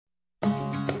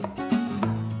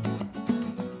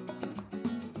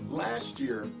Last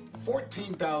year,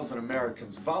 14,000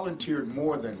 Americans volunteered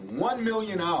more than 1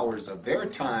 million hours of their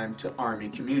time to Army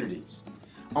communities.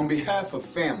 On behalf of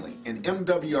family and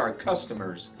MWR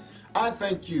customers, I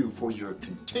thank you for your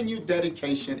continued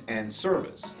dedication and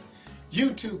service.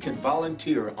 You too can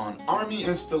volunteer on Army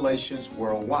installations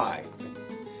worldwide.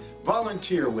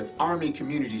 Volunteer with Army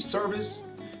Community Service,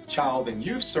 Child and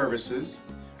Youth Services,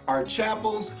 our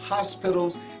chapels,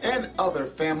 hospitals, and other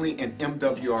family and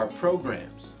MWR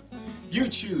programs. You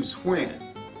choose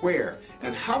when, where,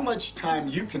 and how much time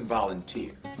you can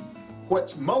volunteer.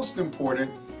 What's most important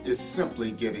is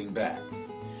simply giving back.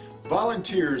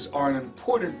 Volunteers are an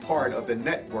important part of the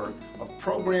network of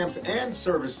programs and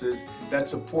services that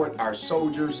support our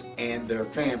soldiers and their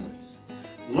families.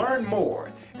 Learn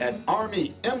more at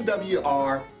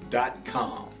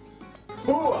ArmyMWR.com.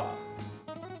 Hooah!